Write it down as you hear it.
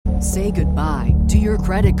Say goodbye to your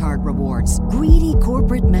credit card rewards. Greedy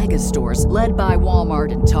corporate mega stores, led by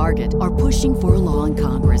Walmart and Target, are pushing for a law in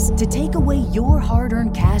Congress to take away your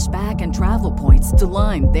hard-earned cash back and travel points to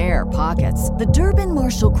line their pockets. The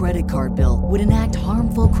Durbin-Marshall credit card bill would enact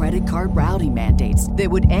harmful credit card routing mandates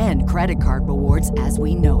that would end credit card rewards as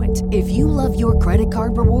we know it. If you love your credit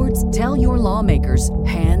card rewards, tell your lawmakers,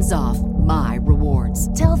 hands off my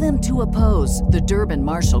rewards. Tell them to oppose the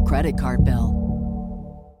Durbin-Marshall credit card bill.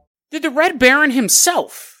 Did the Red Baron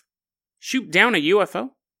himself shoot down a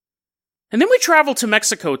UFO? And then we travel to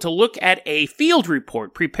Mexico to look at a field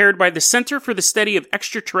report prepared by the Center for the Study of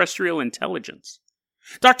Extraterrestrial Intelligence.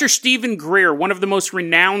 Dr. Stephen Greer, one of the most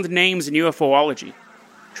renowned names in UFOlogy,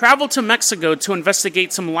 traveled to Mexico to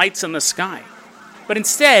investigate some lights in the sky. But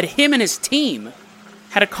instead, him and his team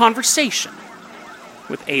had a conversation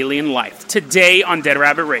with alien life. Today on Dead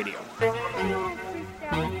Rabbit Radio.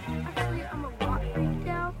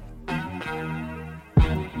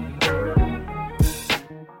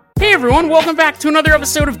 Hey everyone, welcome back to another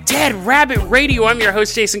episode of Dead Rabbit Radio. I'm your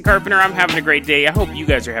host, Jason Carpenter. I'm having a great day. I hope you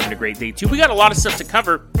guys are having a great day too. We got a lot of stuff to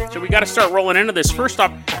cover, so we got to start rolling into this. First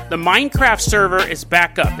off, the Minecraft server is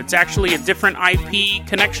back up. It's actually a different IP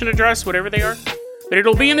connection address, whatever they are, but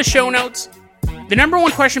it'll be in the show notes. The number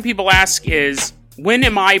one question people ask is, when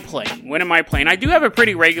am I playing? When am I playing? I do have a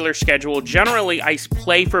pretty regular schedule. Generally, I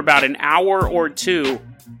play for about an hour or two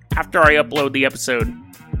after I upload the episode.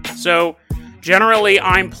 So, generally,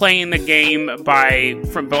 I'm playing the game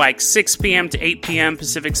from like 6 p.m. to 8 p.m.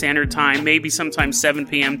 Pacific Standard Time, maybe sometimes 7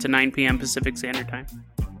 p.m. to 9 p.m. Pacific Standard Time.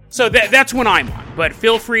 So that's when I'm on. But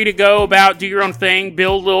feel free to go about, do your own thing,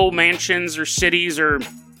 build little mansions or cities or,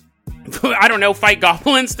 I don't know, fight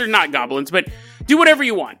goblins. They're not goblins, but do whatever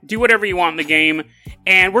you want. Do whatever you want in the game.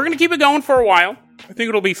 And we're going to keep it going for a while. I think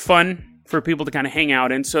it'll be fun for people to kind of hang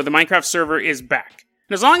out in. So the Minecraft server is back.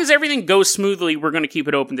 And as long as everything goes smoothly, we're going to keep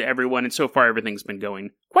it open to everyone, and so far everything's been going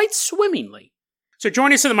quite swimmingly. So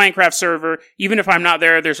join us in the Minecraft server. Even if I'm not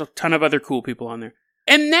there, there's a ton of other cool people on there.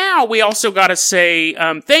 And now we also got to say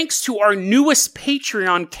thanks to our newest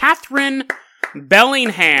Patreon, Catherine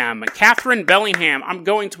Bellingham. Catherine Bellingham. I'm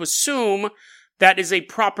going to assume that is a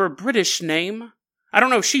proper British name. I don't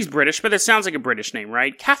know if she's British, but it sounds like a British name,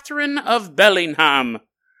 right? Catherine of Bellingham.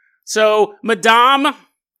 So, Madame,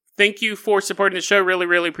 thank you for supporting the show. Really,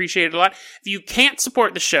 really appreciate it a lot. If you can't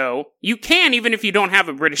support the show, you can, even if you don't have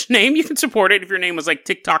a British name. You can support it if your name was like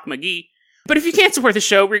TikTok McGee. But if you can't support the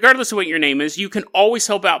show, regardless of what your name is, you can always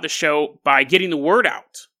help out the show by getting the word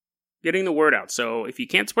out. Getting the word out. So if you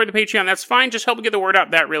can't support the Patreon, that's fine. Just help get the word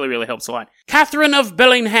out. That really, really helps a lot. Catherine of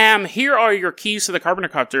Bellingham, here are your keys to the Carpenter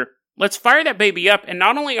Copter. Let's fire that baby up. And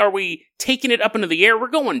not only are we taking it up into the air, we're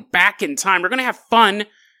going back in time. We're going to have fun.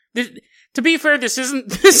 To be fair, this isn't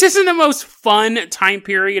the most fun time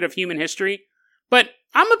period of human history, but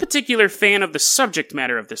I'm a particular fan of the subject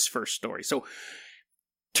matter of this first story. So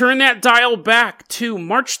turn that dial back to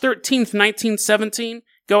March 13th, 1917.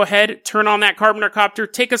 Go ahead, turn on that Carpenter Copter,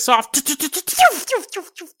 take us off.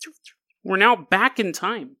 We're now back in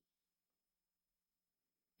time.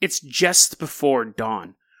 It's just before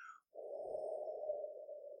dawn.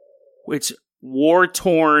 It's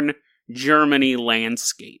war-torn Germany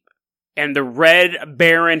landscape. And the Red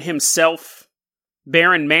Baron himself,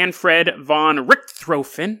 Baron Manfred von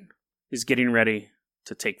Richthofen, is getting ready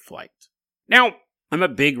to take flight. Now, I'm a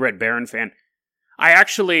big Red Baron fan. I'm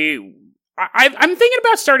thinking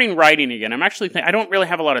about starting writing again. I don't really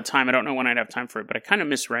have a lot of time. I don't know when I'd have time for it, but I kind of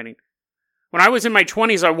miss writing. When I was in my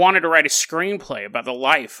 20s, I wanted to write a screenplay about the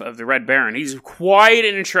life of the Red Baron. He's quite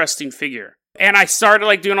an interesting figure. And I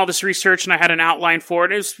started doing all this research, and I had an outline for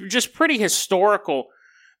it. It was just pretty historical.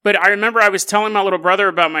 But I remember I was telling my little brother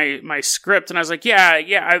about my script, and I was like, yeah.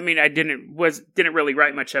 I mean, I didn't really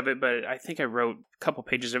write much of it, but I think I wrote a couple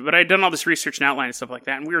pages of it. But I'd done all this research and outline and stuff like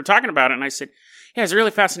that, and we were talking about it, and I said, yeah, he's a really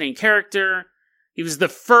fascinating character. He was the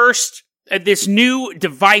first. This new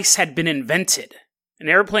device had been invented. An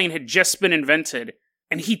airplane had just been invented,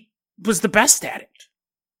 and he was the best at it.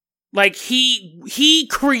 He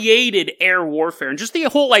created air warfare, and just the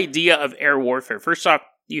whole idea of air warfare. First off,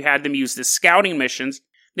 you had them use the scouting missions.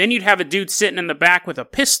 Then you'd have a dude sitting in the back with a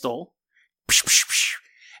pistol.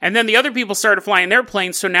 And then the other people started flying their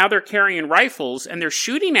planes, so now they're carrying rifles, and they're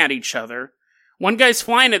shooting at each other. One guy's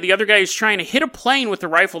flying it, the other guy is trying to hit a plane with the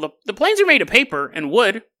rifle. The planes are made of paper and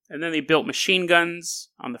wood, and then they built machine guns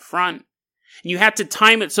on the front. And you had to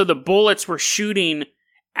time it so the bullets were shooting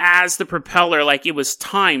as the propeller, it was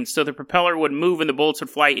timed, so the propeller would move and the bullets would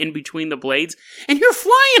fly in between the blades. And you're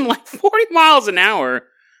flying 40 miles an hour,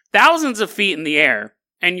 thousands of feet in the air.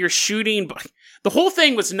 And you're shooting The whole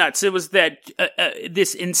thing was nuts. It was that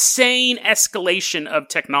this insane escalation of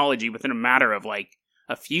technology within a matter of like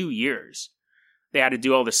a few years. They had to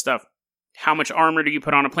do all this stuff. How much armor do you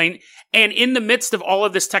put on a plane? And in the midst of all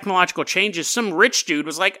of this technological changes, some rich dude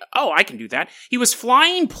was like, oh, I can do that. He was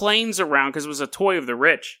flying planes around because it was a toy of the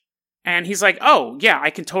rich. And he's like, oh, yeah, I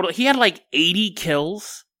can totally... He had like 80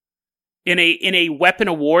 kills in a weapon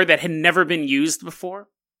of war that had never been used before.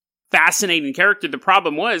 Fascinating character. The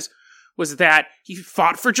problem was that he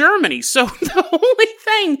fought for Germany. So the only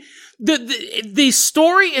thing, the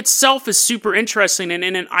story itself is super interesting, and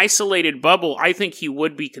in an isolated bubble, I think he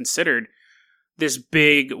would be considered this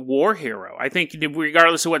big war hero. I think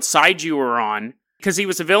regardless of what side you were on, because he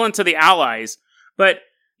was a villain to the Allies, but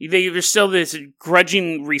there's still this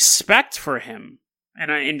grudging respect for him.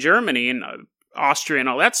 And in Germany and Austria and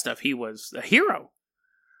all that stuff, he was a hero.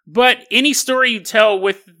 But any story you tell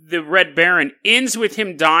with the Red Baron ends with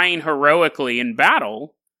him dying heroically in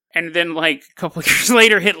battle, and then like a couple of years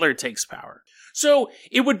later, Hitler takes power. So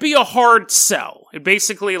it would be a hard sell. It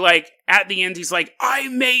basically, like, at the end, he's like, I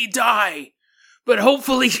may die, but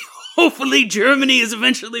hopefully Germany is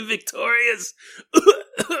eventually victorious.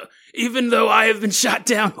 Even though I have been shot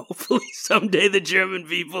down, hopefully someday the German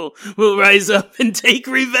people will rise up and take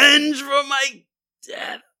revenge for my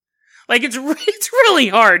death. Like, it's really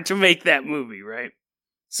hard to make that movie, right?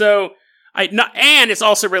 So, and it's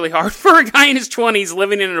also really hard for a guy in his 20s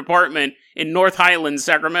living in an apartment in North Highlands,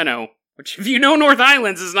 Sacramento, which, if you know North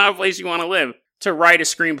Highlands, is not a place you want to live, to write a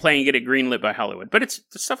screenplay and get it greenlit by Hollywood. But it's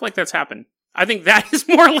stuff like that's happened. I think that is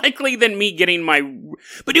more likely than me getting my...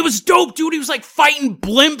 But it was dope, dude. He was, like, fighting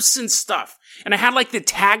blimps and stuff. And I had, like, the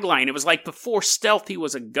tagline. It was, like, before stealth, he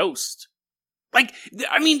was a ghost. Like,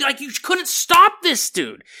 I mean, like, you couldn't stop this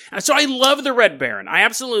dude. So I love the Red Baron. I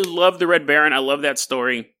absolutely love the Red Baron. I love that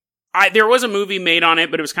story. There was a movie made on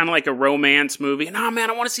it, but it was kind of like a romance movie. And, oh, man,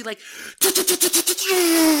 I want to see, like,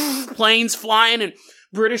 planes flying and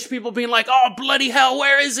British people being like, oh, bloody hell,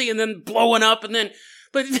 where is he? And then blowing up, and then...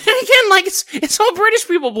 But then again, like, it's all British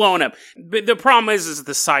people blowing up. But the problem is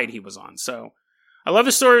the side he was on. So I love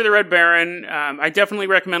the story of the Red Baron. I definitely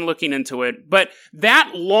recommend looking into it. But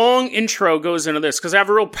that long intro goes into this because I have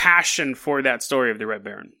a real passion for that story of the Red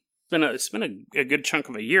Baron. It's been a good chunk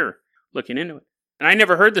of a year looking into it. And I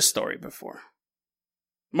never heard this story before.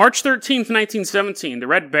 March 13th, 1917, the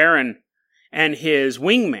Red Baron and his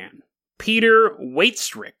wingman, Peter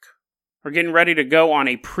Waitstrick, are getting ready to go on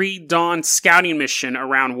a pre-dawn scouting mission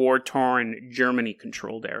around war-torn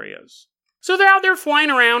Germany-controlled areas. So they're out there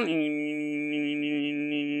flying around.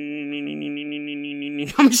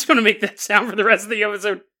 I'm just going to make that sound for the rest of the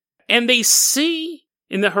episode. And they see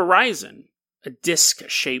in the horizon a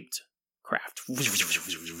disc-shaped craft. And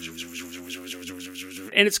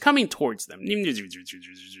it's coming towards them.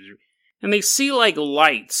 And they see, like,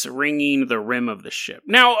 lights ringing the rim of the ship.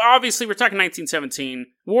 Now, obviously, we're talking 1917.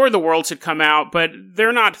 War of the Worlds had come out, but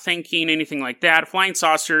they're not thinking anything like that. Flying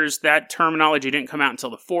saucers, that terminology didn't come out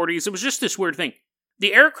until the 40s. It was just this weird thing.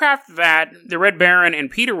 The aircraft that the Red Baron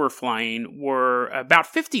and Peter were flying were about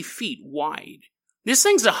 50 feet wide. This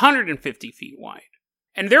thing's 150 feet wide.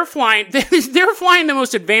 And they're flying the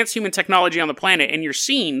most advanced human technology on the planet, and you're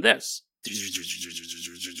seeing this.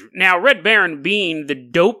 Now, Red Baron, being the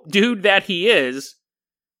dope dude that he is,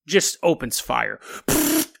 just opens fire.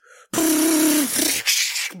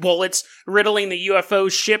 Bullets riddling the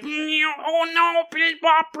UFO ship. Oh no,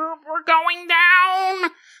 we're going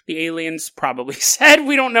down. The aliens probably said,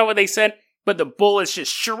 we don't know what they said, but the bullets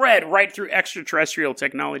just shred right through extraterrestrial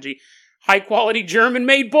technology. High quality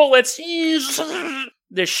German-made bullets.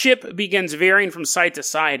 The ship begins veering from side to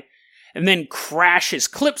side, and then crashes,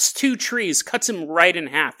 clips two trees, cuts him right in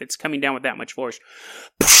half. It's coming down with that much force.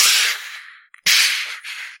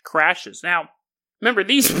 Crashes. Now, remember,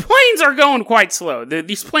 these planes are going quite slow.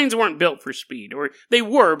 These planes weren't built for speed. Or they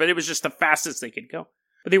were, but it was just the fastest they could go.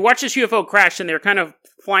 But they watch this UFO crash, and they're kind of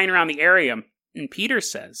flying around the area. And Peter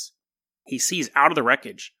says he sees out of the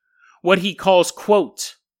wreckage what he calls,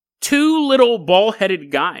 quote, two little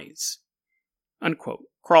ball-headed guys, unquote,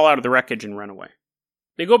 crawl out of the wreckage and run away.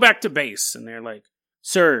 They go back to base, and they're like,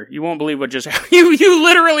 sir, you won't believe what just happened. You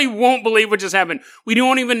literally won't believe what just happened. We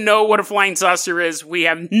don't even know what a flying saucer is. We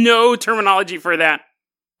have no terminology for that.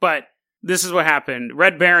 But this is what happened.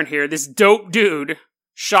 Red Baron here, this dope dude,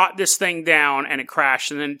 shot this thing down, and it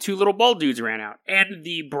crashed, and then two little bald dudes ran out. And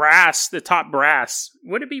the top brass,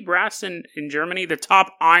 would it be brass in Germany? The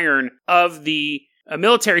top iron of the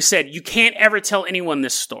military said, you can't ever tell anyone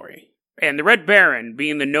this story. And the Red Baron,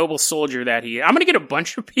 being the noble soldier that he is, I'm going to get a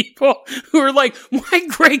bunch of people who are like, my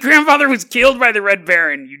great-grandfather was killed by the Red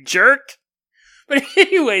Baron, you jerk. But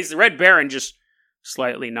anyways, the Red Baron just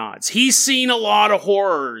slightly nods. He's seen a lot of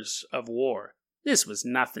horrors of war. This was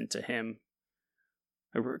nothing to him.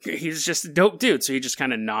 He's just a dope dude, so he just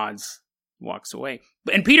kind of nods, walks away.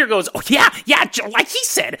 And Peter goes, oh, yeah, like he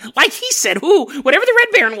said, whatever the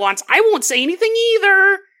Red Baron wants, I won't say anything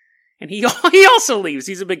either. And he also leaves.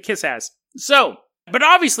 He's a big kiss ass. So, but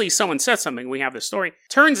obviously someone said something. We have the story.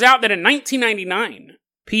 Turns out that in 1999,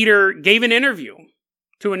 Peter gave an interview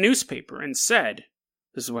to a newspaper and said,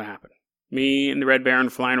 this is what happened. Me and the Red Baron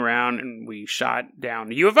flying around, and we shot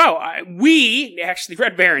down a UFO. The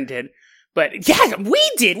Red Baron did. But yeah,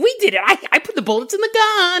 we did it. I put the bullets in the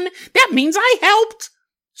gun. That means I helped.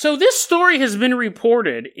 So this story has been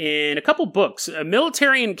reported in a couple books.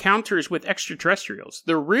 Military Encounters with Extraterrestrials,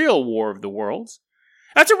 The Real War of the Worlds.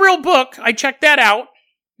 That's a real book. I checked that out.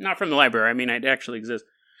 Not from the library. I mean, it actually exists.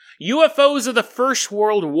 UFOs of the First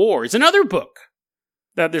World War is another book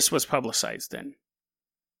that this was publicized in.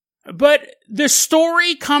 But the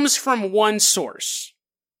story comes from one source.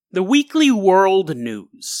 The Weekly World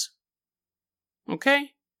News.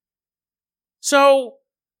 Okay? So,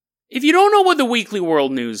 if you don't know what the Weekly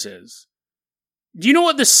World News is, do you know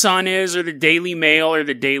what the Sun is, or the Daily Mail, or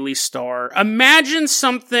the Daily Star? Imagine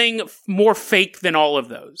something more fake than all of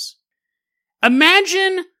those.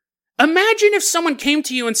 Imagine if someone came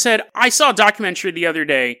to you and said, I saw a documentary the other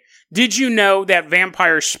day. Did you know that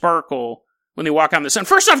vampires sparkle when they walk out in the sun?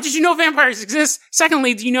 First off, did you know vampires exist?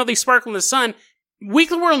 Secondly, do you know they sparkle in the sun?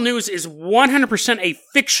 Weekly World News is 100% a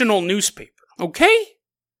fictional newspaper. Okay?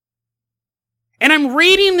 And I'm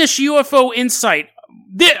reading this UFO Insight.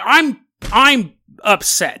 I'm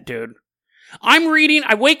upset, dude.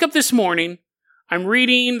 I wake up this morning, I'm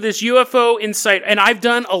reading this UFO Insight, and I've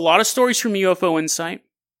done a lot of stories from UFO Insight.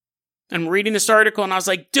 I'm reading this article, and I was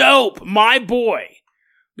like, dope, my boy,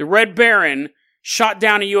 the Red Baron, shot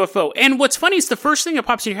down a UFO. And what's funny is the first thing that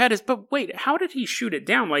pops in your head is, but wait, how did he shoot it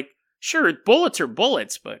down? Like, sure, bullets are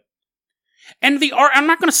bullets, but... And I'm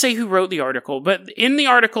not going to say who wrote the article, but in the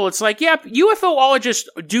article, it's like, yeah, UFOologists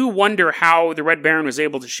do wonder how the Red Baron was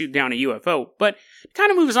able to shoot down a UFO, but it kind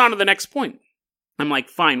of moves on to the next point. I'm like,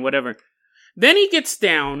 fine, whatever. Then he gets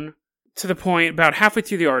down to the point about halfway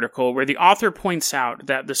through the article where the author points out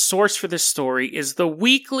that the source for this story is the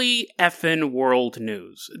Weekly Effin' World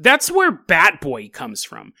News. That's where Bat Boy comes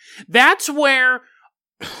from. That's where,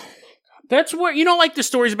 you know, like the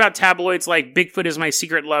stories about tabloids like Bigfoot is my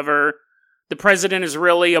secret lover, the president is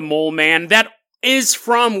really a mole man. That is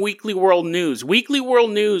from Weekly World News. Weekly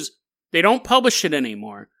World News, they don't publish it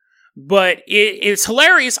anymore. But it's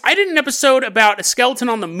hilarious. I did an episode about a skeleton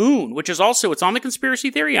on the moon, which is also, it's on the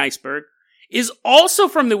conspiracy theory iceberg, is also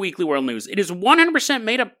from the Weekly World News. It is 100%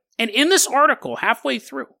 made up. And in this article, halfway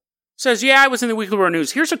through, says, yeah, I was in the Weekly World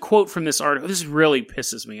News. Here's a quote from this article. This really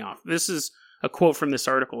pisses me off. This is a quote from this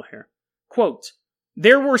article here. Quote,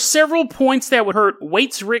 there were several points that would hurt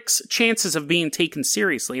Waitsrick's chances of being taken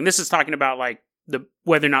seriously. And this is talking about, like,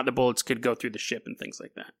 whether or not the bullets could go through the ship and things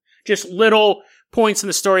like that. Just little points in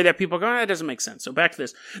the story that people go, that doesn't make sense. So back to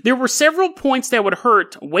this. There were several points that would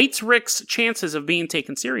hurt Waitsrick's chances of being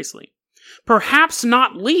taken seriously. Perhaps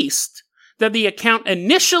not least that the account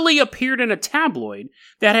initially appeared in a tabloid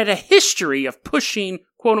that had a history of pushing,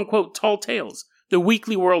 quote-unquote, tall tales. The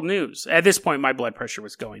Weekly World News. At this point, my blood pressure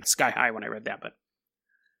was going sky high when I read that, but...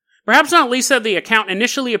 Perhaps not least that the account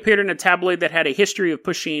initially appeared in a tabloid that had a history of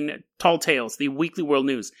pushing tall tales, the Weekly World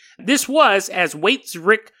News. This was, as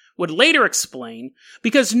Waitsrick would later explain,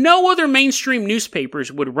 because no other mainstream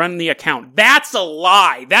newspapers would run the account. That's a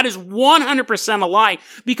lie. That is 100% a lie,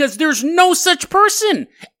 because there's no such person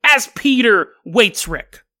as Peter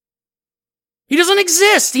Waitsrick. He doesn't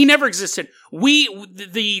exist. He never existed.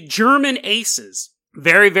 The German aces,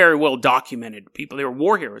 very, very well documented people. They were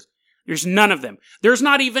war heroes. There's none of them. There's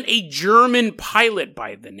not even a German pilot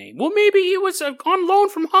by the name. Well, maybe he was on loan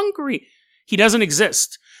from Hungary. He doesn't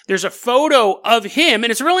exist. There's a photo of him, and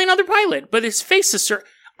it's really another pilot, but his face is...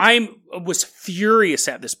 I was furious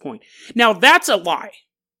at this point. Now, that's a lie.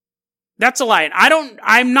 That's a lie. And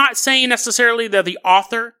I'm not saying necessarily that the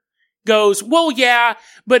author goes, well, yeah,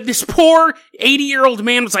 but this poor 80-year-old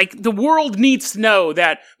man was like, the world needs to know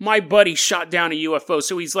that my buddy shot down a UFO.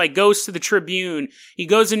 So he's like, goes to the Tribune. He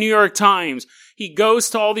goes to New York Times. He goes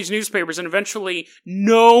to all these newspapers, and eventually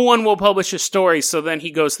no one will publish his story. So then he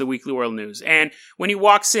goes to the Weekly World News. And when he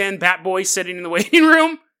walks in, Bat Boy's sitting in the waiting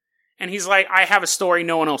room, and he's like, I have a story.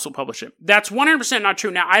 No one else will publish it. That's 100% not true.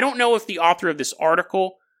 Now, I don't know if the author of this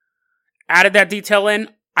article added that detail in.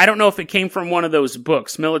 I don't know if it came from one of those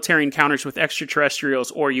books, Military Encounters with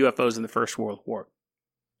Extraterrestrials or UFOs in the First World War.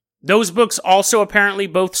 Those books also apparently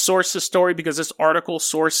both source the story because this article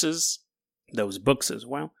sources those books as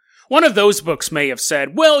well. One of those books may have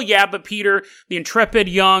said, well, yeah, but Peter, the intrepid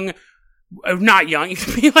young, not young, he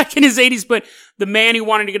could be like in his 80s, but the man who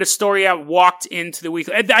wanted to get a story out walked into the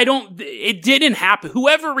weekly. It didn't happen.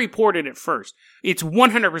 Whoever reported it first, it's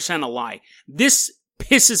 100% a lie. This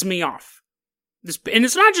pisses me off. And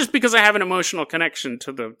it's not just because I have an emotional connection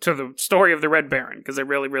to the story of the Red Baron, because I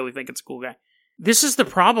really, really think it's a cool guy. This is the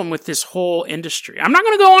problem with this whole industry. I'm not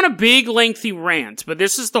going to go on a big, lengthy rant, but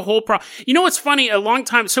this is the whole problem. You know what's funny? A long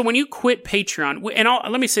time, so when you quit Patreon,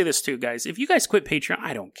 and let me say this too, guys. If you guys quit Patreon,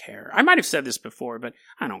 I don't care. I might have said this before, but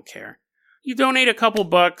I don't care. You donate a couple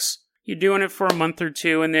bucks, you're doing it for a month or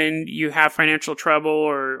two, and then you have financial trouble,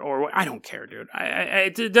 or I don't care, dude.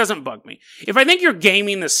 It doesn't bug me. If I think you're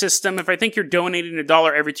gaming the system, if I think you're donating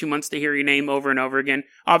 $1 every 2 months to hear your name over and over again,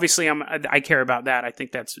 obviously I care about that. I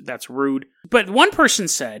think that's rude. But one person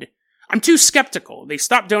said, I'm too skeptical. They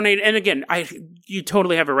stopped donating, and again, you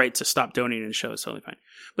totally have a right to stop donating to shows, totally fine.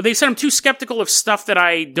 But they said I'm too skeptical of stuff that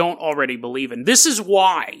I don't already believe in. This is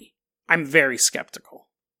why I'm very skeptical.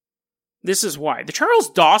 This is why. The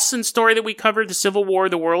Charles Dawson story that we covered, the Civil War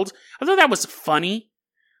of the Worlds, I thought that was funny,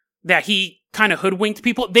 that he kind of hoodwinked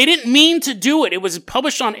people. They didn't mean to do it. It was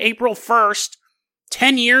published on April 1st,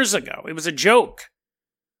 10 years ago. It was a joke.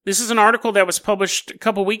 This is an article that was published a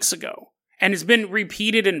couple weeks ago, and has been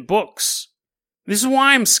repeated in books. This is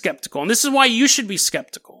why I'm skeptical, and this is why you should be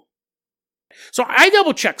skeptical. So I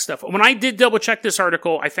double-check stuff. When I did double-check this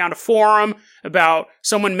article, I found a forum about,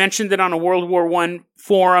 someone mentioned it on a World War I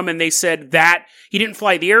forum, and they said that he didn't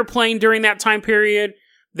fly the airplane during that time period,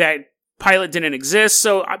 that pilot didn't exist.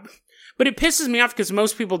 But it pisses me off because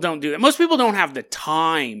most people don't do that. Most people don't have the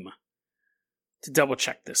time to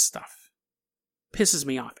double-check this stuff. Pisses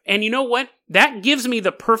me off. And you know what? That gives me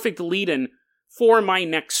the perfect lead-in for my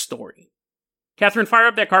next story. Catherine, fire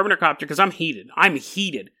up that Carpenter copter because I'm heated. I'm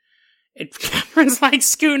heated. And Catherine's like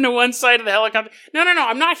scooting to one side of the helicopter. No,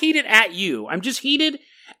 I'm not heated at you. I'm just heated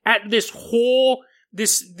at this whole,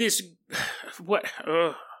 what?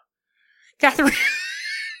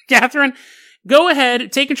 Catherine, go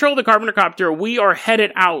ahead, take control of the Carpenter copter. We are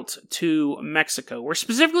headed out to Mexico. We're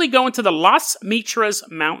specifically going to the Las Mitras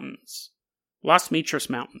Mountains. Las Mitras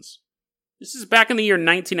Mountains. This is back in the year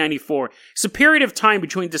 1994. It's a period of time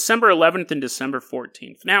between December 11th and December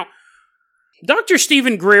 14th. Now, Dr.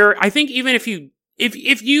 Stephen Greer, I think even if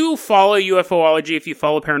you follow UFOlogy, if you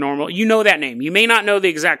follow paranormal, you know that name. You may not know the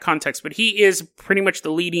exact context, but he is pretty much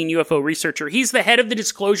the leading UFO researcher. He's the head of the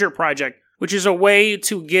Disclosure Project, which is a way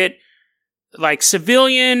to get like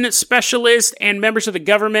civilian specialists and members of the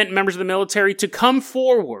government, members of the military to come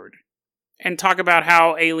forward and talk about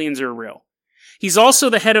how aliens are real. He's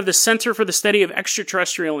also the head of the Center for the Study of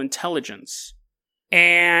Extraterrestrial Intelligence.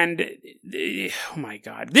 And, oh my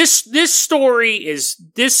God, this story,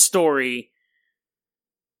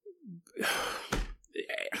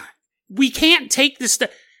 we can't take this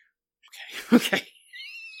stuff. Okay.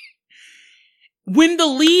 When the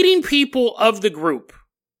leading people of the group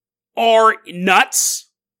are nuts,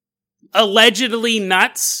 allegedly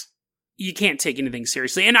nuts, you can't take anything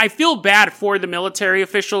seriously. And I feel bad for the military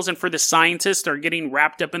officials and for the scientists that are getting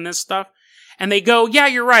wrapped up in this stuff. And they go, yeah,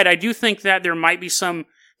 you're right. I do think that there might be some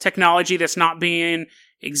technology that's not being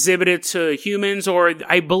exhibited to humans, or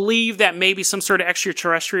I believe that maybe some sort of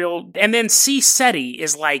extraterrestrial. And then C. SETI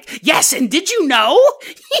is like, yes, and did you know?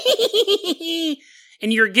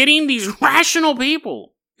 And you're getting these rational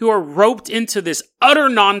people who are roped into this utter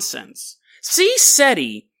nonsense. C.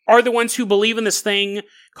 SETI are the ones who believe in this thing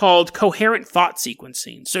called coherent thought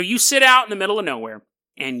sequencing. So you sit out in the middle of nowhere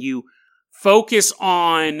and you focus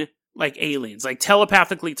on like aliens, like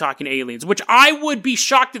telepathically talking aliens, which I would be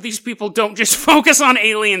shocked if these people don't just focus on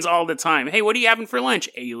aliens all the time. Hey, what are you having for lunch?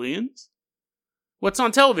 Aliens? What's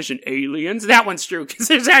on television? Aliens? That one's true, because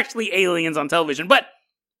there's actually aliens on television. But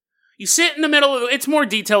you sit in the middle of it's more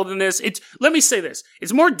detailed than this. Let me say this.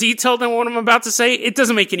 It's more detailed than what I'm about to say. It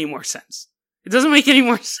doesn't make any more sense. It doesn't make any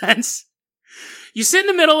more sense. You sit in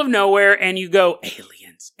the middle of nowhere and you go,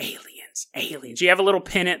 aliens, aliens, aliens. You have a little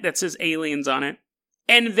pennant that says aliens on it.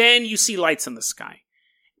 And then you see lights in the sky.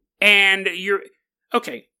 And you're,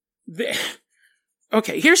 okay.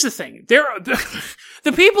 Okay, here's the thing.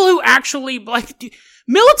 The people who actually, like,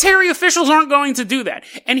 military officials aren't going to do that.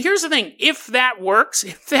 And here's the thing. If that works,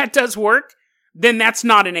 if that does work, then that's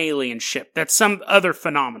not an alien ship. That's some other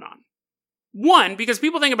phenomenon. One, because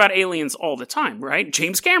people think about aliens all the time, right?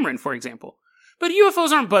 James Cameron, for example. But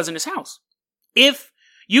UFOs aren't buzzing his house. If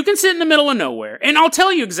you can sit in the middle of nowhere, and I'll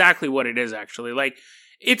tell you exactly what it is, actually. Like,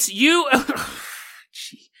 it's you...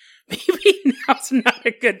 Gee, maybe now's not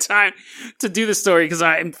a good time to do the story, because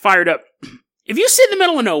I'm fired up. If you sit in the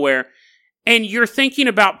middle of nowhere, and you're thinking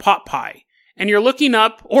about pot pie, and you're looking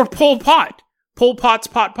up, or Pol Pot's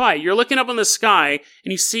pot pie, you're looking up in the sky,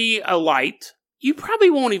 and you see a light, you probably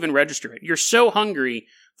won't even register it. You're so hungry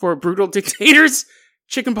for a brutal dictator's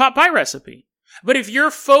chicken pot pie recipe. But if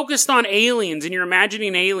you're focused on aliens, and you're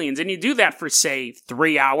imagining aliens, and you do that for, say,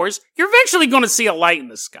 3 hours, you're eventually going to see a light in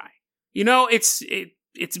the sky. You know, it's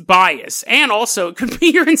bias. And also, it could be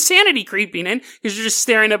your insanity creeping in, because you're just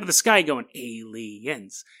staring up at the sky going,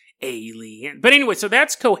 aliens. But anyway, so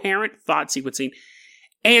that's coherent thought sequencing.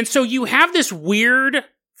 And so you have this weird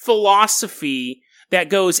philosophy that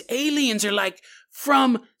goes, aliens are like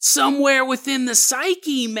from somewhere within the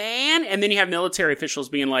psyche, man. And then you have military officials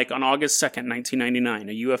being like, on August 2nd, 1999,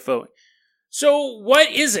 a UFO. So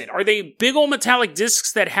what is it? Are they big old metallic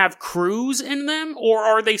discs that have crews in them? Or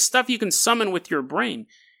are they stuff you can summon with your brain?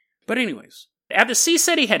 But anyways, at the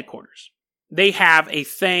CSETI headquarters, they have a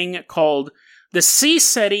thing called the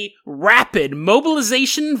CSETI Rapid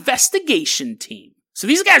Mobilization Investigation Team. So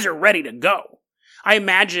these guys are ready to go. I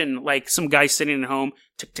imagine like some guy sitting at home,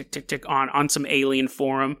 tick, tick, tick, tick, on some alien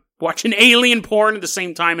forum, watching alien porn at the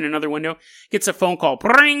same time in another window, gets a phone call,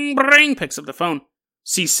 bring, bring, picks up the phone.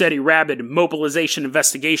 CSETI Rapid Mobilization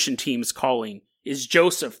Investigation Team is calling. Is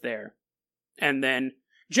Joseph there? And then,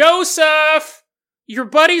 Joseph! Your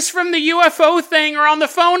buddies from the UFO thing are on the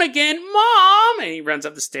phone again, Mom! And he runs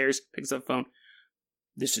up the stairs, picks up the phone.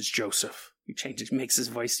 This is Joseph. He changes, makes his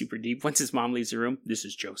voice super deep. Once his mom leaves the room, this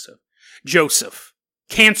is Joseph. Joseph,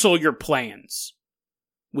 cancel your plans.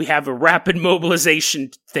 We have a rapid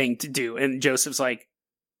mobilization thing to do. And Joseph's like,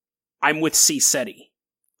 I'm with CSETI.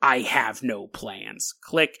 I have no plans.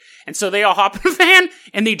 Click. And so they all hop in a van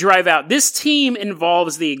and they drive out. This team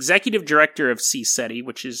involves the executive director of CSETI,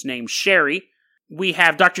 which is named Sherry. We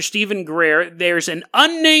have Dr. Stephen Greer. There's an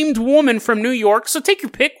unnamed woman from New York. So take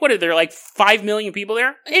your pick. What are there, like 5 million people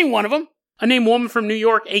there? Ain't one of them. A named woman from New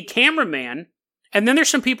York, a cameraman. And then there's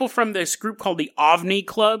some people from this group called the OVNI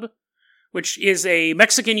Club, which is a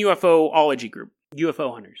Mexican UFO-ology group.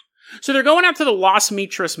 UFO hunters. So they're going out to the Las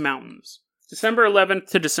Mitras Mountains, December 11th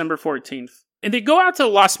to December 14th. And they go out to the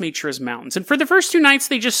Las Mitras Mountains. And for the first 2 nights,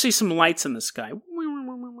 they just see some lights in the sky.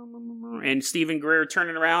 And Stephen Greer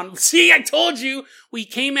turning around. See, I told you, we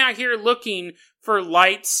came out here looking for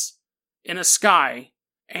lights in a sky.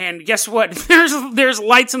 And guess what? There's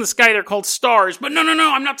lights in the sky. They're called stars. But no.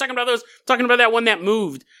 I'm not talking about those. I'm talking about that one that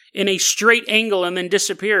moved in a straight angle and then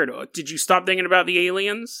disappeared. Oh, did you stop thinking about the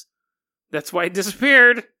aliens? That's why it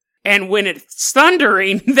disappeared. And when it's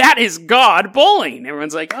thundering, that is God bowling.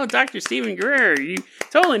 Everyone's like, oh, Dr. Stephen Greer, you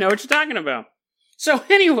totally know what you're talking about. So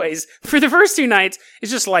anyways, for the first 2 nights,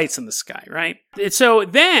 it's just lights in the sky, right? So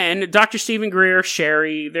then, Dr. Stephen Greer,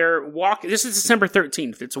 Sherry, they're walking, this is December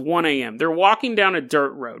 13th, it's 1 a.m. They're walking down a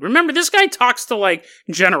dirt road. Remember, this guy talks to, like,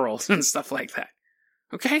 generals and stuff like that,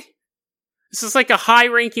 okay? This is like a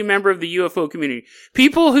high-ranking member of the UFO community.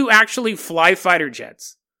 People who actually fly fighter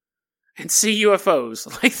jets and see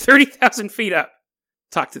UFOs, like 30,000 feet up.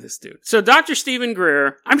 Talk to this dude. So Dr. Stephen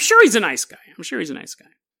Greer, I'm sure he's a nice guy.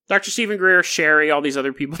 Dr. Stephen Greer, Sherry, all these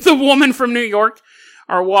other people, the woman from New York,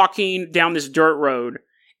 are walking down this dirt road,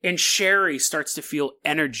 and Sherry starts to feel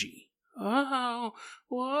energy. Oh,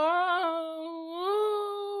 whoa.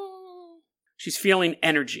 She's feeling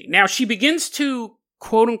energy. Now, she begins to,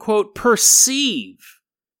 quote-unquote, perceive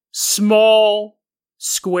small,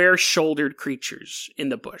 square-shouldered creatures in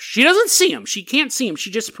the bush. She doesn't see them. She can't see them.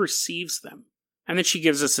 She just perceives them. And then she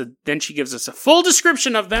gives us a full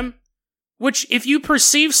description of them. Which, if you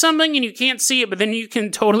perceive something and you can't see it, but then you can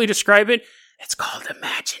totally describe it, it's called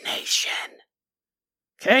imagination.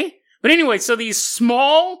 Okay? But anyway, so these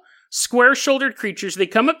small, square-shouldered creatures, they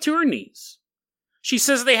come up to her knees. She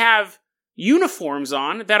says they have uniforms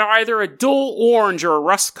on that are either a dull orange or a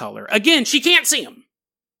rust color. Again, she can't see them.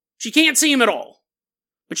 She can't see them at all.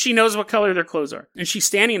 But she knows what color their clothes are. And she's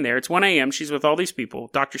standing there. It's 1 a.m. She's with all these people.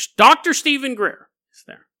 Dr. Stephen Greer is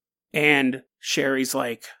there. And Sherry's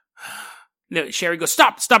like... No, Sherry goes,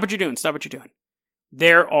 stop what you're doing,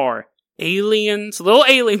 There are aliens, little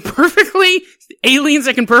aliens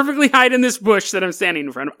that can perfectly hide in this bush that I'm standing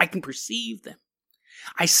in front of. I can perceive them.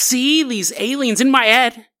 I see these aliens in my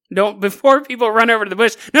head. Before people run over to the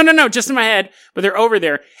bush. No, just in my head, but they're over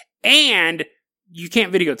there. And you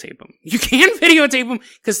can't videotape them. You can't videotape them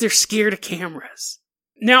because they're scared of cameras.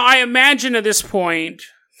 Now, I imagine at this point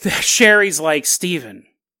that Sherry's like, Stephen,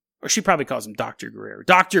 or she probably calls him Dr. Greer.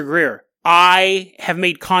 Dr. Greer. I have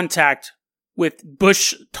made contact with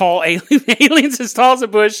tall aliens as tall as a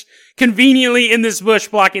bush, conveniently in this bush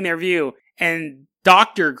blocking their view. And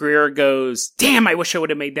Dr. Greer goes, damn, I wish I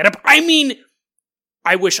would have made that up. I mean,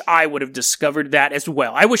 I wish I would have discovered that as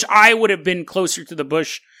well. I wish I would have been closer to the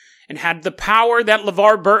bush and had the power that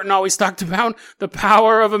LeVar Burton always talked about, the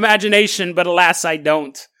power of imagination, but alas, I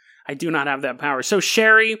don't. I do not have that power. So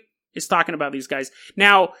Sherry is talking about these guys.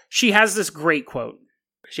 Now, she has this great quote.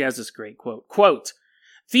 Quote,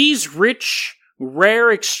 "These rich, rare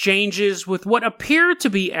exchanges with what appear to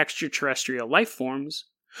be extraterrestrial life forms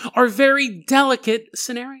are very delicate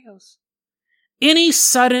scenarios. Any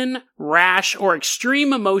sudden, rash, or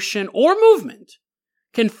extreme emotion or movement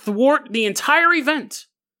can thwart the entire event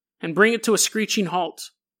and bring it to a screeching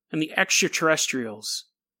halt, and the extraterrestrials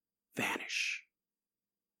vanish."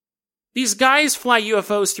 These guys fly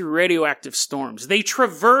UFOs through radioactive storms. They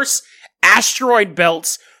traverse asteroid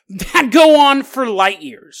belts that go on for light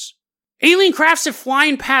years. Alien crafts have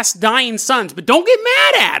flying past dying suns, but don't get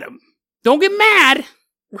mad at them. Don't get mad,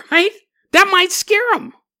 right? That might scare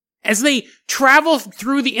them. As they travel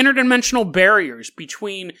through the interdimensional barriers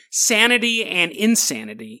between sanity and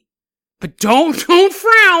insanity. But don't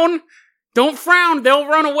frown. Don't frown. They'll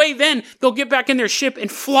run away then. They'll get back in their ship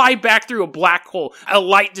and fly back through a black hole, a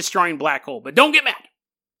light-destroying black hole. But don't get mad.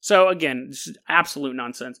 So again, this is absolute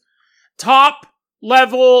nonsense.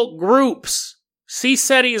 Top-level groups.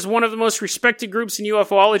 CSETI is one of the most respected groups in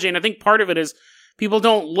UFOlogy, and I think part of it is people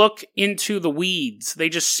don't look into the weeds. They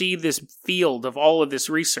just see this field of all of this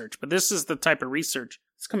research. But this is the type of research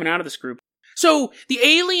that's coming out of this group. So the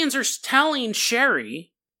aliens are telling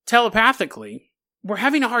Sherry telepathically, we're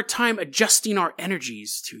having a hard time adjusting our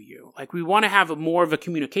energies to you. Like, we want to have more of a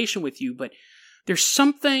communication with you, but there's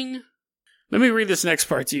something... Let me read this next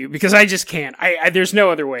part to you, because I just can't. There's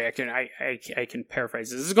no other way I can paraphrase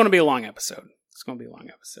this. This is going to be a long episode.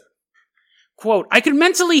 Quote, "I could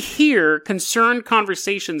mentally hear concerned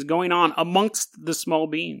conversations going on amongst the small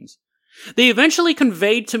beings. They eventually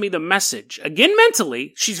conveyed to me the message. Again,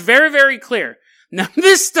 mentally, she's very, very clear. None of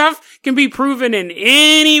this stuff can be proven in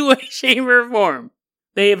any way, shape, or form.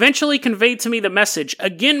 They eventually conveyed to me the message,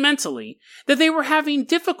 again mentally, that they were having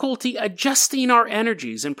difficulty adjusting our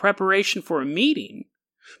energies in preparation for a meeting,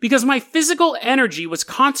 because my physical energy was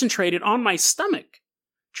concentrated on my stomach,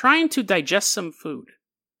 trying to digest some food.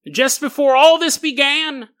 Just before all this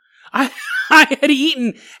began, I had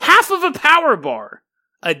eaten half of a power bar,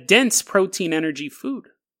 a dense protein energy food."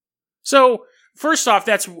 So, first off,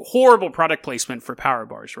 that's horrible product placement for power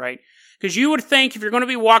bars, right? Because you would think if you're going to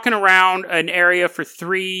be walking around an area for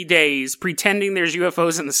 3 days pretending there's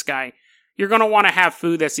UFOs in the sky, you're going to want to have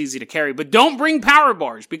food that's easy to carry. But don't bring power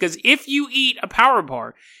bars, because if you eat a power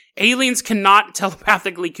bar, aliens cannot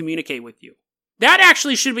telepathically communicate with you. That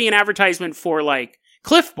actually should be an advertisement for, like,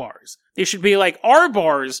 Cliff bars. They should be like, our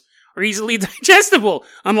bars are easily digestible,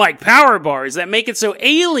 unlike power bars that make it so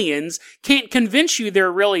aliens can't convince you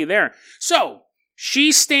they're really there. So,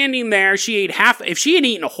 she's standing there, she ate half. If she had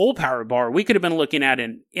eaten a whole power bar, we could have been looking at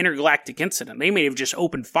an intergalactic incident. They may have just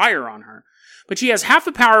opened fire on her. But she has half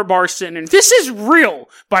a power bar sitting in. This is real,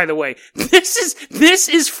 by the way. This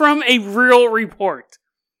is from a real report.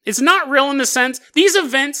 It's not real in the sense, these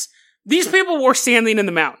events, these people were standing in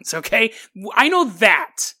the mountains, okay? I know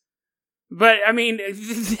that. But, I mean,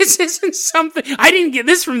 this isn't something... I didn't get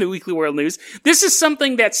this from the Weekly World News. This is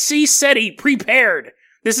something that CSETI prepared.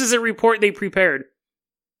 This is a report they prepared.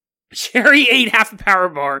 Sherry ate half a power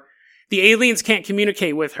bar. The aliens can't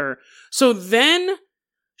communicate with her. So then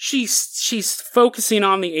she's focusing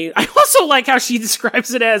on the alien. I also like how she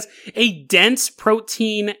describes it as a dense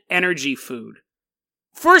protein energy food.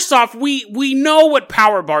 First off, we know what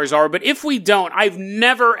power bars are, but if we don't, I've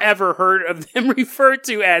never ever heard of them referred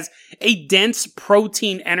to as a dense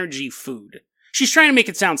protein energy food. She's trying to make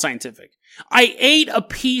it sound scientific. I ate a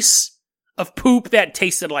piece of poop that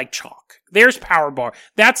tasted like chalk. There's power bar.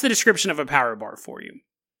 That's the description of a power bar for you.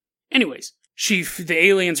 Anyways, the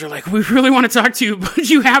aliens are like, we really want to talk to you, but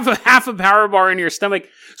you have half a power bar in your stomach.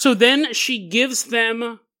 So then she gives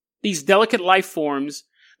them these delicate life forms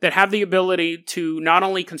that have the ability to not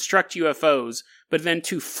only construct UFOs, but then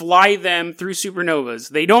to fly them through supernovas.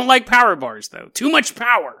 They don't like power bars, though. Too much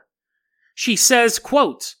power. She says,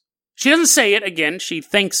 quote, she doesn't say it, again, she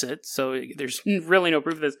thinks it, so there's really no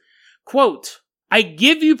proof of this. Quote, "I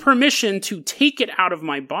give you permission to take it out of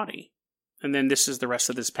my body." And then this is the rest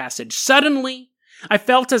of this passage. "Suddenly, I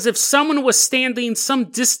felt as if someone was standing some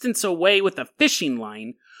distance away with a fishing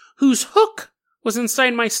line whose hook was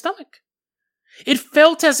inside my stomach. It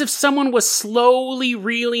felt as if someone was slowly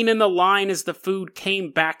reeling in the line as the food came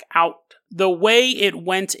back out, the way it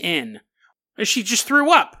went in." She just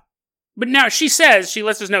threw up. But now she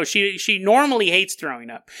lets us know, she normally hates throwing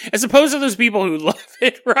up, as opposed to those people who love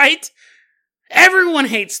it, right? Everyone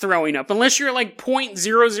hates throwing up, unless you're like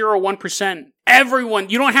 0.001%. Everyone,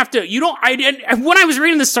 when I was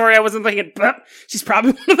reading the story, I wasn't thinking, she's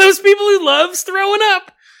probably one of those people who loves throwing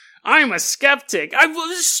up. I'm a skeptic.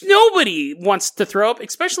 Nobody wants to throw up,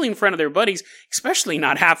 especially in front of their buddies, especially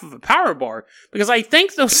not half of a power bar, because I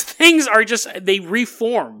think those things are they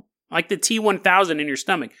reform, like the T-1000 in your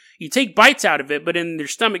stomach. You take bites out of it, but in your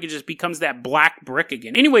stomach, it just becomes that black brick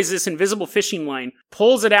again. Anyways, this invisible fishing line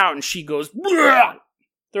pulls it out, and she goes,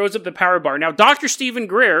 throws up the power bar. Now, Dr. Stephen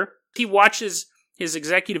Greer, he watches his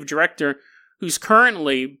executive director, who's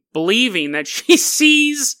currently believing that she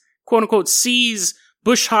sees, quote-unquote, sees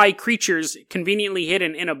bush-high creatures conveniently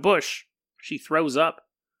hidden in a bush. She throws up.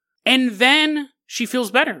 And then she feels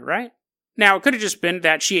better, right? Now, it could have just been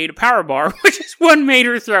that she ate a power bar, which is what made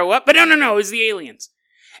her throw up. But no, it was the aliens.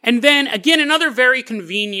 And then, again, another very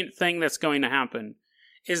convenient thing that's going to happen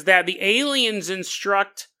is that the aliens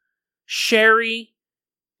instruct Sherry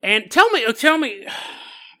and tell me,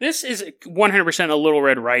 this is 100% a Little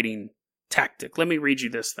Red Riding tactic. Let me read you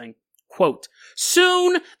this thing. Quote,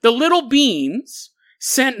 soon the little beans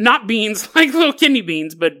sent, not beans like little kidney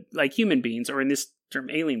beans, but like human beans, or in this term,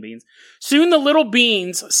 alien beans. Soon the little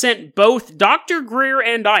beans sent both Dr. Greer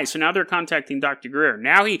and I. So now they're contacting Dr. Greer.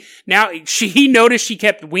 Now he noticed she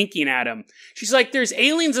kept winking at him. She's like, there's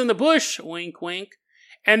aliens in the bush, wink, wink.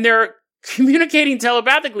 And they're communicating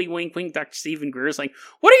telepathically, wink, wink. Dr. Stephen Greer is like,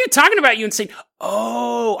 what are you talking about? You insane.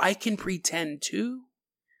 Oh, I can pretend too.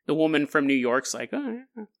 The woman from New York's like, oh,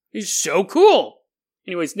 yeah. He's so cool.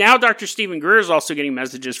 Anyways, now Dr. Stephen Greer is also getting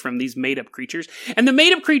messages from these made-up creatures. And the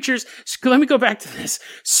made-up creatures, let me go back to this.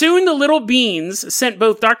 Soon the little beings sent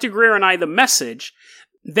both Dr. Greer and I the message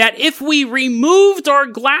that if we removed our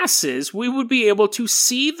glasses, we would be able to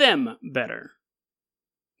see them better.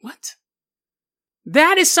 What?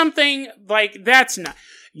 That is something, like, that's not...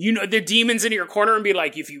 the demons in your corner and be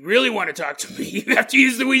like, if you really want to talk to me, you have to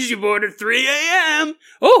use the Ouija board at 3 a.m.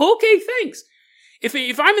 Oh, okay, thanks.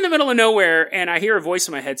 If I'm in the middle of nowhere and I hear a voice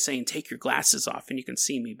in my head saying, take your glasses off and you can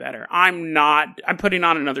see me better, I'm putting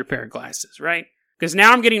on another pair of glasses, right? Because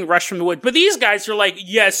now I'm getting rushed from the woods. But these guys are like,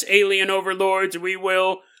 yes, alien overlords, we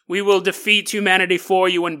will defeat humanity for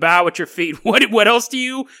you and bow at your feet. What else do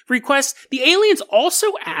you request? The aliens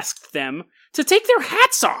also asked them to take their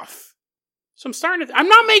hats off. So I'm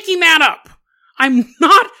not making that up. I'm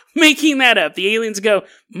not making that up. The aliens go,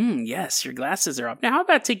 yes, your glasses are off. Now how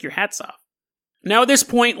about take your hats off? Now at this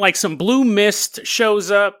point, like some blue mist shows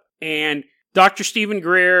up and Dr. Stephen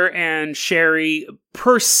Greer and Sherry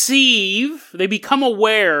they become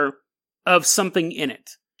aware of something in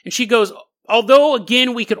it. And she goes, although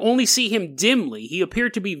again, we could only see him dimly, he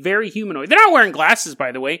appeared to be very humanoid. They're not wearing glasses,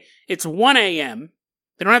 by the way. It's 1 a.m.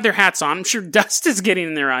 They don't have their hats on. I'm sure dust is getting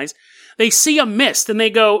in their eyes. They see a mist and they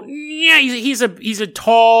go, yeah, he's a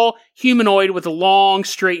tall humanoid with long,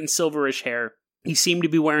 straight and silverish hair. He seemed to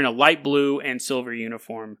be wearing a light blue and silver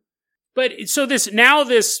uniform. But so this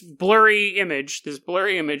blurry image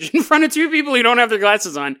in front of two people who don't have their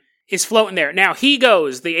glasses on is floating there. Now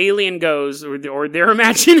the alien goes, or their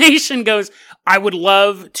imagination goes, I would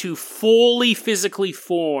love to fully physically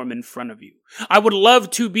form in front of you. I would love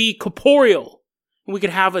to be corporeal. We could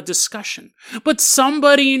have a discussion. But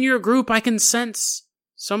somebody in your group I can sense.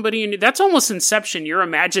 That's almost Inception. Your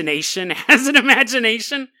imagination has an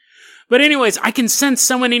imagination. But anyways, I can sense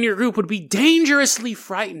someone in your group would be dangerously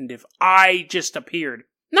frightened if I just appeared.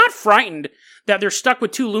 Not frightened that they're stuck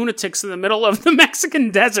with two lunatics in the middle of the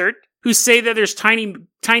Mexican desert who say that there's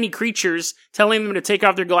tiny creatures telling them to take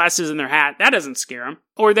off their glasses and their hat. That doesn't scare them.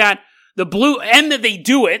 Or that that they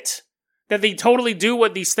do it, that they totally do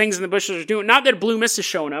what these things in the bushes are doing. Not that blue mist is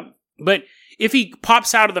showing up, but if he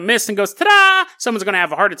pops out of the mist and goes, ta-da, someone's going to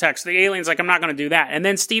have a heart attack. So the alien's like, I'm not going to do that. And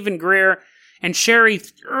then Stephen Greer and Sherry,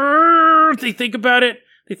 they think about it.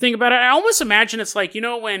 I almost imagine it's like,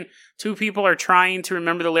 when two people are trying to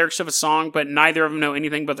remember the lyrics of a song, but neither of them know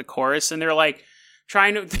anything but the chorus. And they're like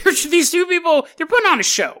these two people, they're putting on a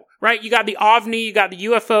show, right? You got the OVNI, you got the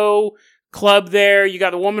UFO club there. You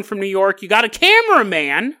got the woman from New York. You got a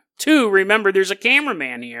cameraman too. Remember, there's a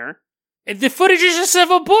cameraman here. The footage is just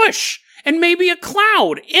of a bush and maybe a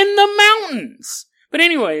cloud in the mountains. But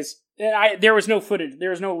anyways, there was no footage.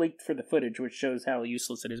 There was no leak for the footage, which shows how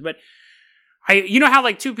useless it is. But how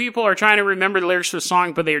like two people are trying to remember the lyrics of a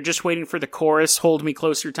song, but they're just waiting for the chorus, "Hold Me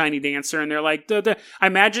Closer, Tiny Dancer," and they're like, I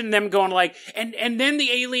imagine them going like, and then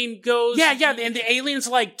the alien goes, and the alien's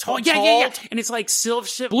like tall, and it's like silver,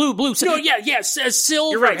 blue, silver,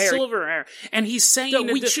 silver hair, and he's saying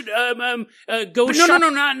we should go.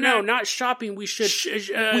 Not shopping. We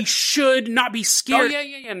should not be scared.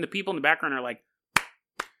 And the people in the background are like,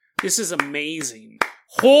 This is amazing.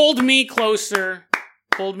 Hold me closer.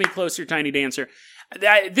 Hold me closer, Tiny Dancer.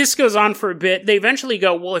 This goes on for a bit. They eventually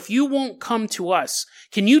go, well, if you won't come to us,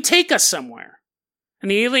 can you take us somewhere? And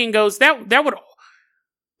the alien goes, that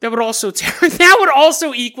would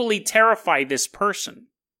also equally terrify this person.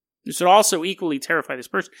 This would also equally terrify this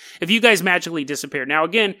person if you guys magically disappeared. Now,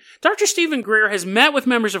 again, Dr. Stephen Greer has met with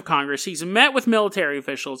members of Congress. He's met with military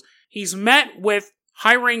officials. He's met with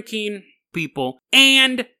high-ranking people.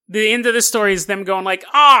 And the end of the story is them going like,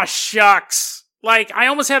 shucks. Like, I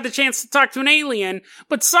almost had the chance to talk to an alien,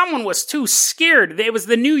 but someone was too scared. It was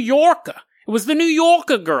the New Yorker. It was the New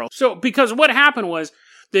Yorker girl. So, because what happened was,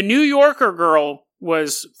 the New Yorker girl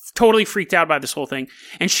was totally freaked out by this whole thing.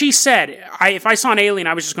 And she said, if I saw an alien,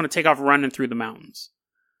 I was just going to take off running through the mountains.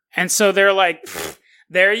 And so they're like,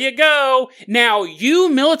 there you go. Now, you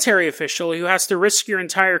military official who has to risk your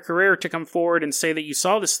entire career to come forward and say that you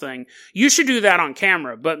saw this thing, you should do that on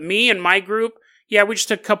camera. But me and my group, we just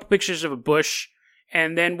took a couple pictures of a bush.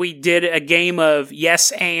 And then we did a game of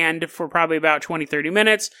yes and for probably about 20, 30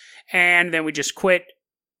 minutes. And then we just quit.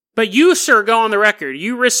 But you, sir, go on the record.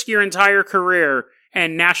 You risk your entire career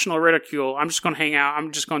and national ridicule. I'm just going to hang out.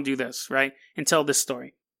 I'm just going to do this, right? And tell this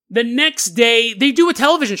story. The next day, they do a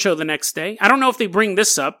television show the next day. I don't know if they bring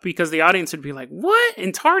this up because the audience would be like, what?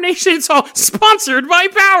 In Tarnation, it's all sponsored by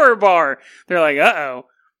Power Bar. They're like, uh-oh.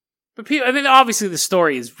 But people, obviously the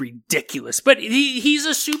story is ridiculous. But he's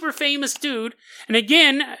a super famous dude. And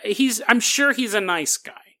again, I'm sure he's a nice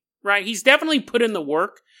guy, right? He's definitely put in the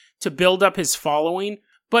work to build up his following.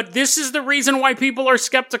 But this is the reason why people are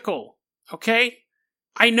skeptical, okay?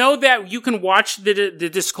 I know that you can watch the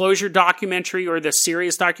Disclosure documentary or the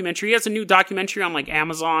Sirius documentary. He has a new documentary on like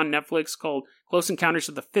Amazon, Netflix called Close Encounters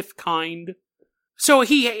of the Fifth Kind. So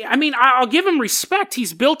I'll give him respect.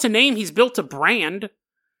 He's built a name. He's built a brand.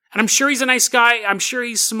 And I'm sure he's a nice guy. I'm sure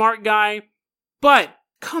he's a smart guy. But,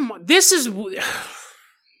 come on, this is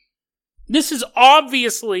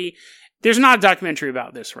obviously... There's not a documentary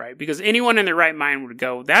about this, right? Because anyone in their right mind would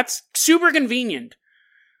go, that's super convenient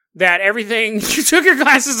that everything, you took your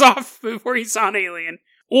glasses off before you saw an alien.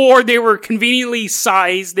 Or they were conveniently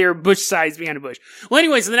sized, they were bush sized behind a bush. Well,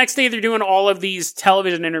 anyways, the next day they're doing all of these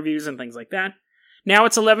television interviews and things like that. Now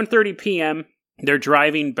it's 11:30 p.m. They're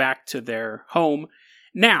driving back to their home.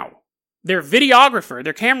 Now, their videographer,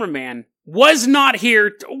 their cameraman, was not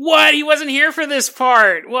here. What? He wasn't here for this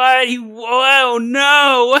part. What? Oh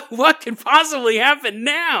no. What could possibly happen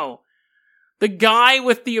now? The guy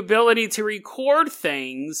with the ability to record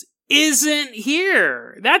things isn't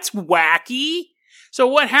here. That's wacky. So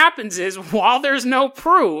what happens is, while there's no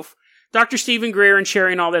proof, Dr. Stephen Greer and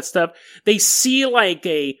Sherry and all that stuff, they see like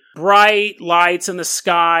a bright lights in the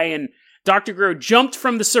sky, and Dr. Greer jumped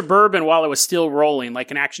from the Suburban while it was still rolling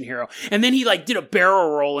like an action hero. And then he like did a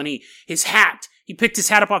barrel roll, and he picked his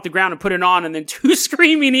hat up off the ground and put it on, and then 2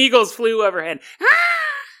 screaming eagles flew overhead.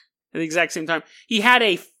 At the exact same time. He had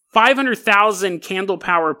a 500,000 candle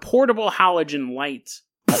power portable halogen light.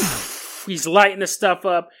 He's lighting the stuff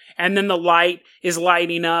up, and then the light is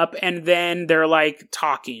lighting up, and then they're like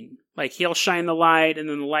talking. Like he'll shine the light, and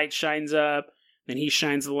then the light shines up, then he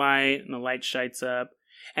shines the light, and the light shines up.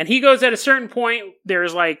 And he goes at a certain point,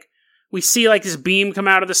 there's like, we see like this beam come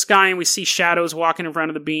out of the sky, and we see shadows walking in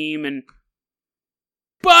front of the beam,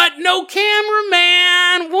 but no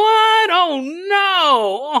cameraman! What? Oh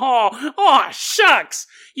no! Oh, shucks!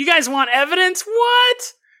 You guys want evidence?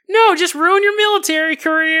 What? No, just ruin your military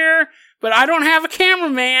career. But I don't have a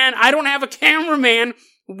cameraman. I don't have a cameraman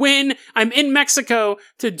when I'm in Mexico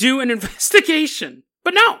to do an investigation.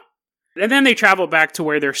 But no. And then they travel back to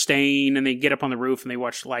where they're staying, and they get up on the roof, and they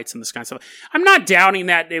watch the lights in the sky and stuff. I'm not doubting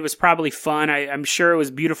that it was probably fun. I'm sure it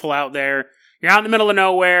was beautiful out there. You're out in the middle of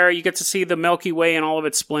nowhere. You get to see the Milky Way and all of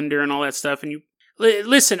its splendor and all that stuff. And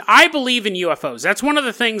listen, I believe in UFOs. That's one of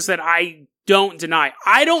the things that I don't deny.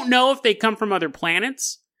 I don't know if they come from other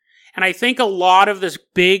planets. And I think a lot of the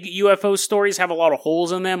big UFO stories have a lot of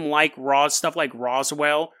holes in them, like stuff like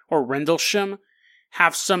Roswell or Rendlesham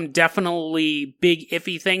have some definitely big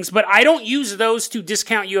iffy things. But I don't use those to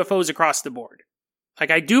discount UFOs across the board.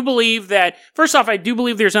 Like, I do believe that, first off, I do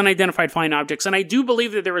believe there's unidentified flying objects, and I do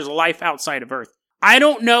believe that there is life outside of Earth. I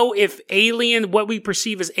don't know if what we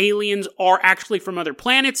perceive as aliens are actually from other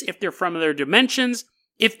planets, if they're from other dimensions,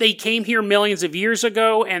 if they came here millions of years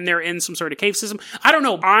ago and they're in some sort of cave system. I don't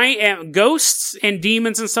know. Ghosts and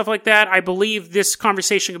demons and stuff like that, I believe this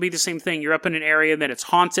conversation could be the same thing. You're up in an area that it's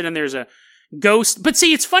haunted and there's a ghost. But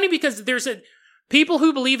see, it's funny because people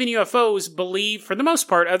who believe in UFOs believe, for the most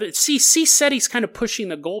part, SETI's kind of pushing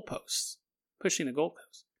the goalposts.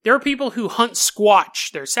 There are people who hunt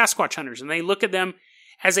Squatch. They're Sasquatch hunters, and they look at them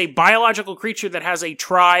as a biological creature that has a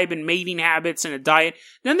tribe and mating habits and a diet.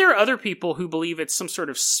 Then there are other people who believe it's some sort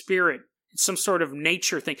of spirit. It's some sort of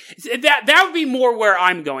nature thing. That would be more where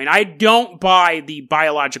I'm going. I don't buy the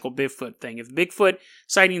biological Bigfoot thing. If Bigfoot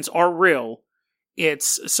sightings are real,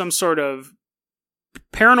 it's some sort of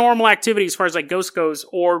paranormal activity as far as like ghost goes,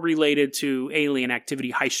 or related to alien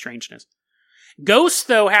activity, high strangeness. Ghosts,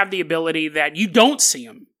 though, have the ability that you don't see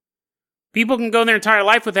them. People can go their entire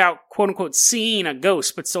life without, quote unquote, seeing a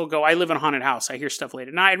ghost, but still go, I live in a haunted house. I hear stuff late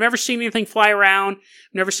at night. I've never seen anything fly around.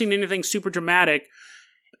 I've never seen anything super dramatic.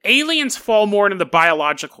 Aliens fall more into the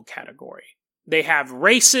biological category. They have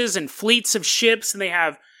races and fleets of ships, and they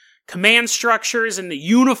have command structures and the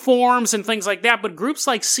uniforms and things like that. But groups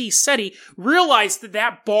like Sea SETI realize that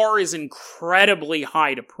that bar is incredibly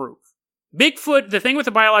high to prove. Bigfoot, the thing with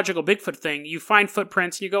the biological Bigfoot thing, you find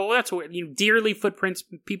footprints and you go, well, that's what, deer leave footprints,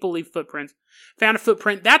 people leave footprints. Found a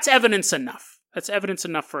footprint. That's evidence enough. That's evidence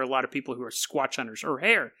enough for a lot of people who are squatch hunters or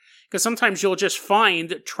hare. Because sometimes you'll just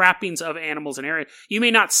find trappings of animals in area. You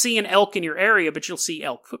may not see an elk in your area, but you'll see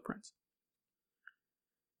elk footprints.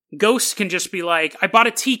 Ghosts can just be like, I bought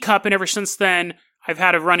a teacup and ever since then I've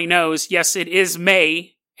had a runny nose. Yes, it is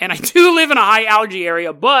May and I do live in a high allergy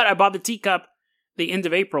area, but I bought the teacup the end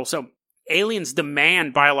of April. So aliens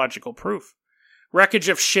demand biological proof. Wreckage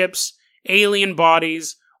of ships, alien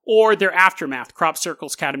bodies, or their aftermath, crop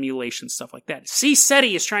circles, cattle mutilations, stuff like that. Sea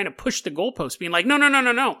SETI is trying to push the goalpost, being like,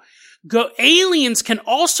 no. Aliens can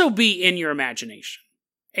also be in your imagination.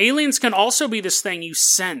 Aliens can also be this thing you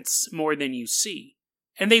sense more than you see.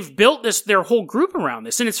 And they've built their whole group around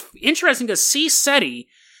this. And it's interesting because Sea SETI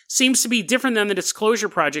seems to be different than the Disclosure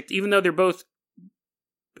Project, even though they're both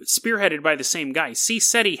spearheaded by the same guy. Sea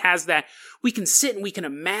SETI has that, we can sit and we can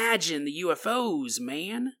imagine the UFOs,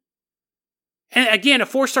 man. And again, a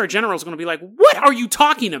 4-star general is going to be like, what are you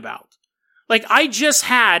talking about? Like, I just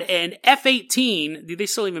had an F-18, do they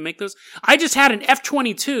still even make those? I just had an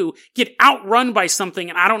F-22 get outrun by something,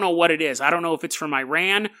 and I don't know what it is. I don't know if it's from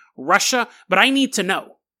Iran, Russia, but I need to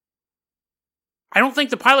know. I don't think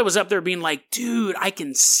the pilot was up there being like, dude, I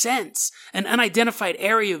can sense an unidentified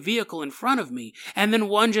area vehicle in front of me, and then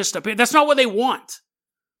one just appeared. That's not what they want.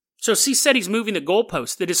 So Sea SETI's moving the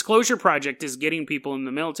goalpost. The Disclosure Project is getting people in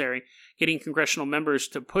the military, getting congressional members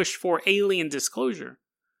to push for alien disclosure.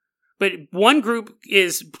 But one group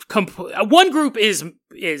is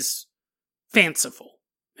fanciful,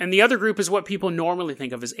 and the other group is what people normally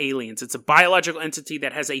think of as aliens. It's a biological entity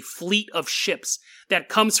that has a fleet of ships that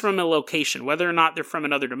comes from a location, whether or not they're from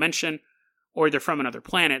another dimension or they're from another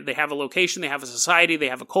planet. They have a location, they have a society, they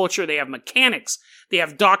have a culture, they have mechanics, they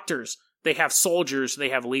have doctors, they have soldiers, they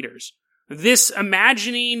have leaders. This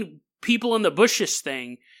imagining people in the bushes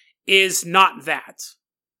thing is not that.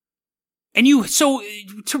 And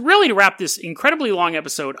to wrap this incredibly long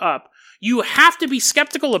episode up, you have to be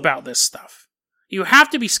skeptical about this stuff. You have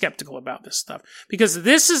to be skeptical about this stuff because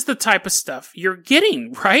this is the type of stuff you're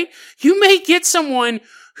getting, right? You may get someone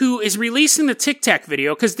who is releasing the Tic Tac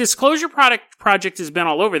video because Disclosure Project has been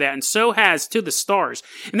all over that, and so has To the Stars.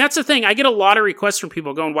 And that's the thing. I get a lot of requests from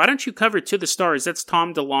people going, why don't you cover To the Stars? That's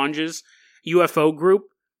Tom DeLonge's UFO group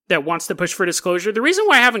that wants to push for disclosure. The reason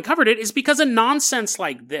why I haven't covered it is because of nonsense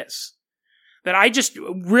like this. That I just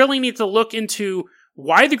really need to look into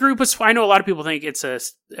why the group was. I know a lot of people think it's a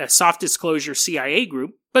soft disclosure CIA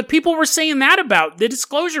group, but people were saying that about the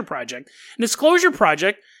Disclosure Project. And Disclosure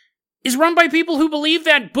Project is run by people who believe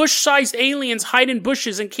that bush-sized aliens hide in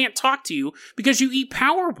bushes and can't talk to you because you eat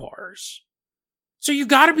power bars. So you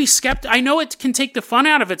gotta be skeptical. I know it can take the fun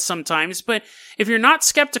out of it sometimes, but if you're not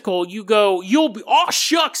skeptical, you'll be, oh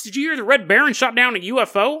shucks, did you hear the Red Baron shot down a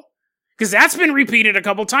UFO? Because that's been repeated a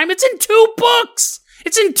couple times. It's in 2 books!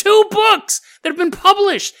 It's in 2 books that have been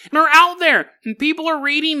published and are out there, and people are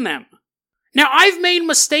reading them. Now, I've made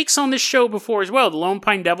mistakes on this show before as well, the Lone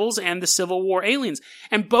Pine Devils and the Civil War aliens.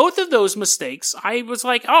 And both of those mistakes, I was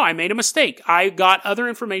like, oh, I made a mistake. I got other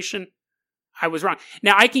information. I was wrong.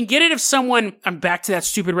 Now, I can get it if someone, I'm back to that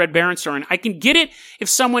stupid Red Baron story. I can get it if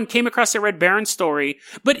someone came across a Red Baron story,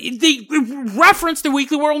 but they reference the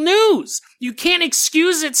Weekly World News. You can't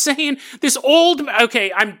excuse it saying this old,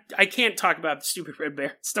 okay, I can't talk about the stupid Red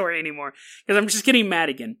Baron story anymore because I'm just getting mad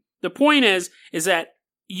again. The point is that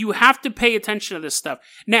you have to pay attention to this stuff.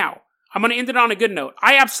 Now, I'm going to end it on a good note.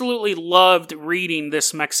 I absolutely loved reading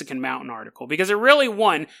this Mexican Mountain article because it really,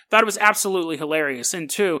 1, thought it was absolutely hilarious, and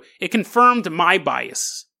 2, it confirmed my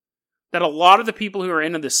bias that a lot of the people who are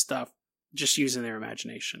into this stuff just using their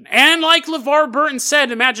imagination. And like LeVar Burton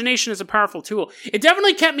said, imagination is a powerful tool. It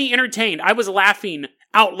definitely kept me entertained. I was laughing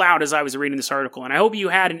out loud as I was reading this article. And I hope you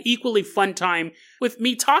had an equally fun time with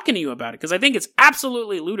me talking to you about it, because I think it's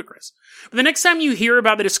absolutely ludicrous. But the next time you hear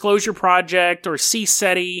about the Disclosure Project or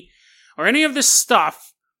CSETI or any of this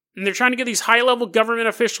stuff, and they're trying to get these high-level government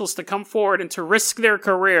officials to come forward and to risk their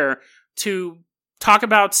career to talk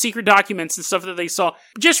about secret documents and stuff that they saw,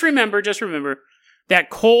 just remember that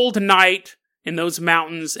cold night in those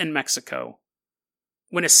mountains in Mexico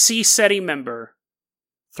when a CSETI member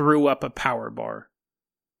threw up a power bar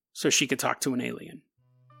so she could talk to an alien.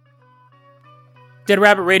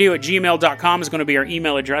 DeadRabbitRadio@gmail.com is going to be our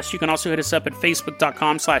email address. You can also hit us up at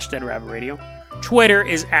Facebook.com/DeadRabbitRadio. Twitter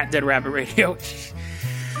is @DeadRabbitRadio.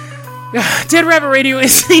 Dead Rabbit Radio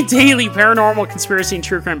is a daily paranormal conspiracy and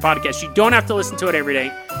true crime podcast. You don't have to listen to it every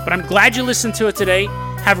day, but I'm glad you listened to it today.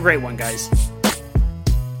 Have a great one, guys.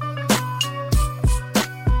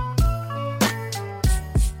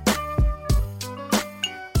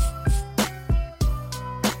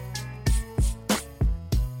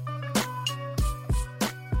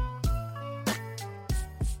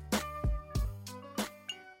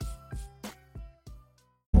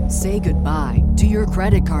 Say goodbye to your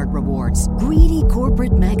credit card rewards. Greedy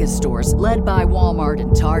corporate mega stores, led by Walmart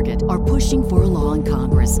and Target, are pushing for a law in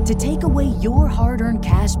Congress to take away your hard-earned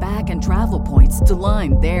cash back and travel points to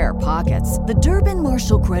line their pockets. The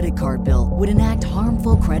Durbin-Marshall credit card bill would enact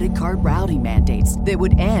harmful credit card routing mandates that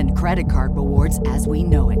would end credit card rewards as we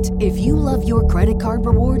know it. If you love your credit card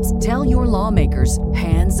rewards, tell your lawmakers,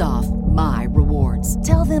 hands off my rewards.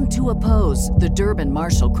 Tell them to oppose the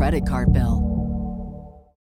Durbin-Marshall credit card bill.